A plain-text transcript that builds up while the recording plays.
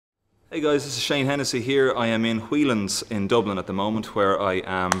Hey guys, this is Shane Hennessy here. I am in Whelan's in Dublin at the moment, where I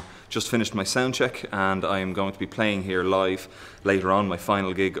am just finished my sound check and I am going to be playing here live later on, my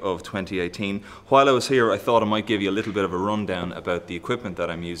final gig of 2018. While I was here, I thought I might give you a little bit of a rundown about the equipment that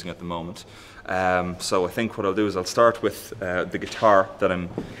I'm using at the moment. So I think what I'll do is I'll start with the guitar that I'm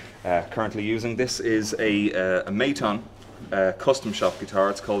currently using. This is a Maton custom shop guitar.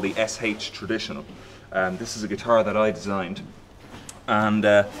 It's called the SH Traditional. This is a guitar that I designed,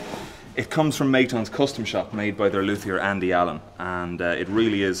 and it comes from Maton's custom shop made by their luthier Andy Allen, and it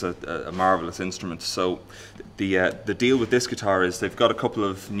really is a marvellous instrument. So the deal with this guitar is they've got a couple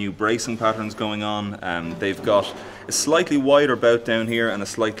of new bracing patterns going on. They've got a slightly wider bout down here and a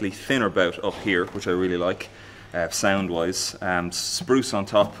slightly thinner bout up here, which I really like sound-wise. Spruce on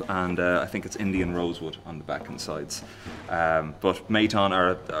top, and I think it's Indian rosewood on the back and sides. But Maton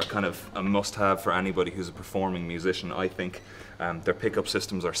are kind of a must-have for anybody who's a performing musician, I think. Their pickup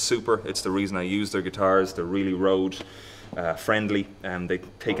systems are super. It's the reason I use their guitars. They're really road friendly, and they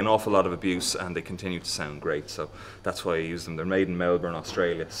take an awful lot of abuse and they continue to sound great. So that's why I use them. They're made in Melbourne,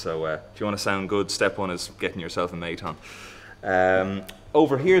 Australia. So if you want to sound good, step one is getting yourself a Maton.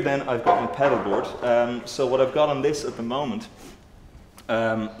 Over here then I've got my pedal board. So what I've got on this at the moment,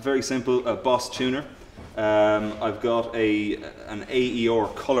 very simple, a Boss tuner. I've got an AER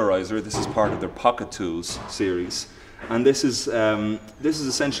Colorizer. This is part of their Pocket Tools series. And this is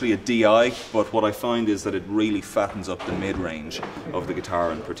essentially a DI, but what I find is that it really fattens up the mid-range of the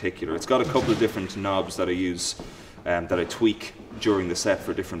guitar in particular. It's got a couple of different knobs that I use, that I tweak during the set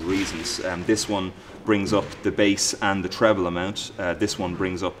for different reasons. This one brings up the bass and the treble amount. This one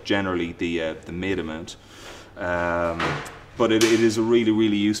brings up generally the mid amount. But it is a really,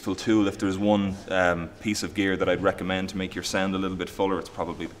 really useful tool. If there's one piece of gear that I'd recommend to make your sound a little bit fuller, it's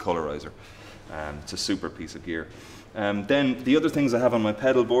probably the Colorizer. It's a super piece of gear. Then the other things I have on my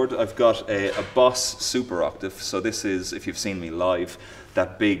pedal board, I've got a Boss Super Octave. So this is, if you've seen me live,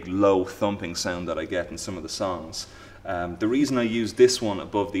 that big low thumping sound that I get in some of the songs. The reason I use this one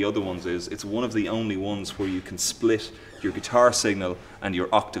above the other ones is it's one of the only ones where you can split your guitar signal and your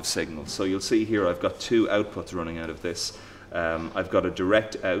octave signal. So you'll see here I've got two outputs running out of this. I've got a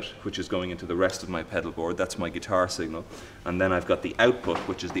direct out, which is going into the rest of my pedal board. That's my guitar signal. And then I've got the output,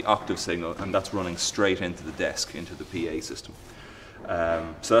 which is the octave signal, and that's running straight into the desk, into the PA system.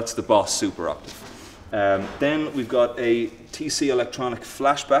 So that's the Boss Super Octave. Then we've got a TC Electronic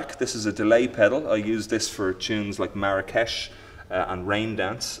Flashback. This is a delay pedal. I use this for tunes like Marrakesh and Rain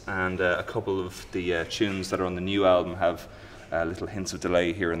Dance, and a couple of the tunes that are on the new album have little hints of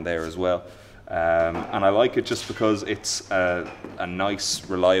delay here and there as well. And I like it just because it's a nice,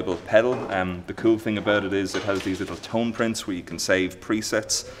 reliable pedal. The cool thing about it is it has these little tone prints where you can save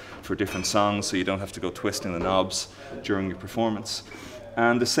presets for different songs, so you don't have to go twisting the knobs during your performance.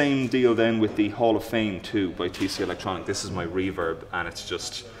 And the same deal then with the Hall of Fame 2 by TC Electronic. This is my reverb, and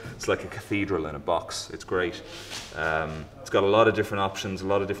it's like a cathedral in a box. It's great. It's got a lot of different options, a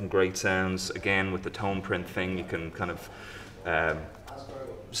lot of different great sounds. Again, with the tone print thing, you can kind of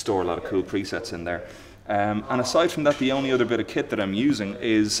store a lot of cool presets in there. And aside from that, the only other bit of kit that I'm using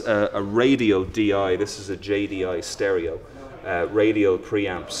is a Radial DI. This is a JDI stereo. Radial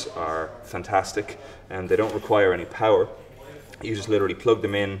preamps are fantastic, and they don't require any power. You just literally plug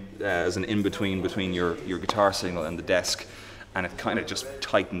them in as an in-between between your guitar signal and the desk, and it kind of just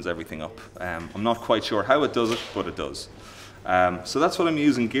tightens everything up. I'm not quite sure how it does it, but it does. So that's what I'm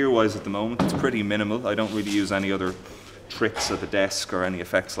using gear-wise at the moment. It's pretty minimal. I don't really use any other tricks at the desk or any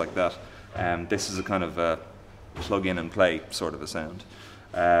effects like that. This is a kind of a plug in and play sort of a sound.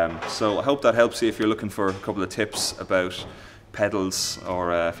 So I hope that helps you if you're looking for a couple of tips about pedals,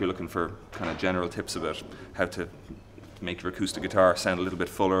 or if you're looking for kind of general tips about how to make your acoustic guitar sound a little bit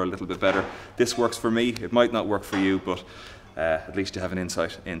fuller, a little bit better. This works for me. It might not work for you, but at least you have an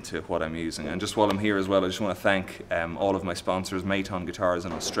insight into what I'm using. And just while I'm here as well, I just want to thank all of my sponsors: Maton Guitars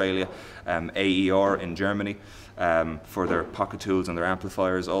in Australia, AER in Germany for their pocket tools and their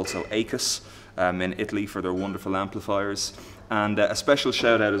amplifiers, also ACUS in Italy for their wonderful amplifiers, and a special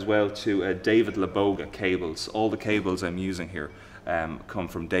shout out as well to David Laboga cables. All the cables I'm using here come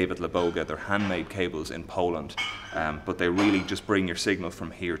from David Laboga. They're handmade cables in Poland, but they really just bring your signal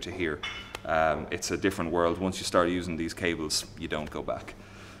from here to here. It's a different world. Once you start using these cables, you don't go back.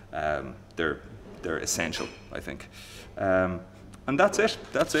 They're essential, I think. And that's it.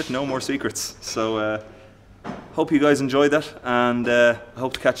 That's it. No more secrets. So hope you guys enjoyed that, and I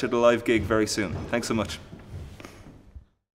hope to catch you at a live gig very soon. Thanks so much.